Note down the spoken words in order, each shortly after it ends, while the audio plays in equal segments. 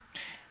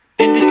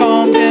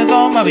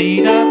Sommer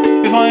wieder,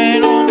 wir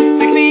freuen uns,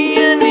 wir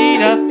knien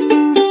nieder.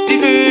 Die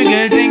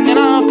Vögel singen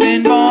auf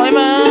den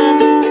Bäumen.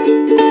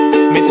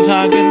 Mädchen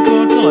tragen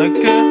kurze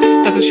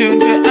Röcke, das ist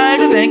schön für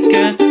alte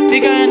Säcke. Die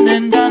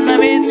können dann ein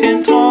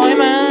bisschen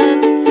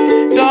träumen.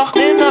 Doch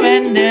immer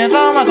wenn der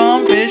Sommer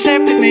kommt,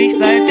 beschäftigt mich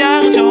seit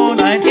Jahren schon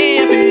ein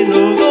eher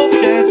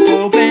philosophisches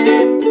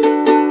Problem.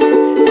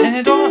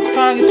 Doch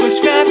Frage ist frisch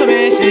für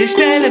mich, ich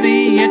stelle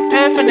sie jetzt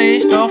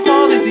öffentlich, doch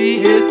Vorsicht, sie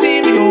ist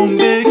ziemlich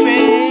unbequem.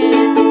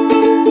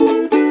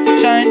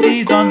 Scheint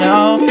die Sonne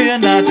auch für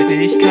Nazis,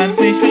 ich kann's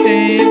nicht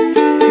verstehen.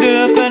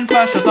 Dürfen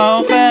Faschos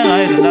auch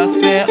verreisen,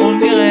 das wär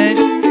ungerecht.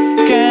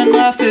 Können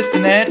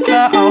Rassisten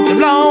etwa auch den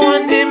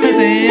blauen Himmel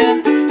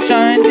sehen?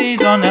 Scheint die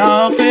Sonne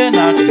auch für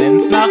Nazis,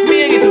 wenn's nach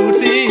mir geht, tut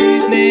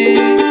sie's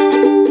nicht.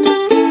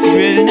 Ich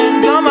will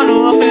den Sommer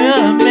nur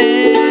für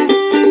mich.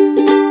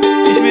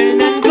 Ich will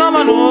den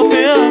Sommer nur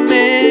für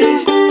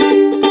mich.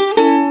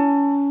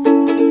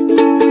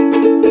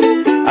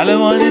 Alle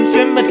wollen ins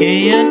Schwimmbad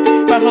gehen,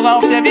 Faschos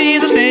auf der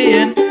Wiese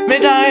stehen,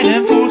 mit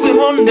einem Fuß im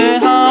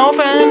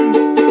Hundehaufen.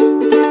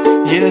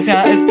 Jedes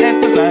Jahr ist es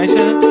das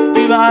Gleiche,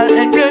 überall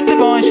entblößte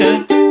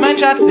Bäuche. Mein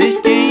Schatz,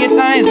 ich geh jetzt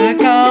Eise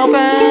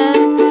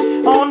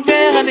kaufen. Und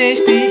während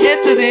ich die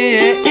Äste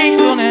sehe, ich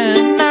so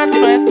ne Nazi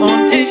fress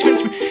und ich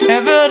wünsch mir,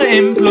 er würde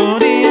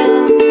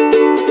implodieren.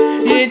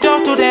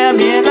 Jedoch tut er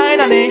mir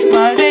leider nicht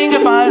mal den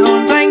Gefallen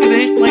und sein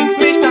Gesicht bringt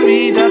mich dann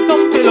wieder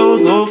zum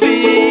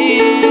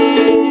Philosophie.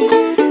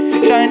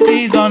 Scheint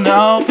die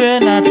Sonne auch für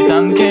Nazis,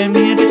 dann kämen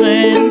hier die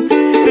Tränen.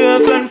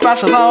 Dürfen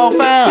Faschos auch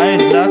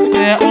verreisen, das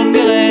wär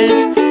ungerecht.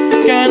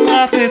 Können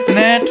Rassisten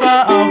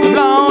etwa auch den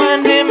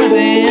blauen Himmel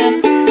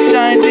sehen?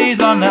 Scheint die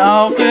Sonne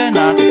auch für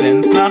Nazis,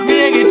 wenn's nach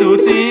mir geht,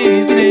 tut sie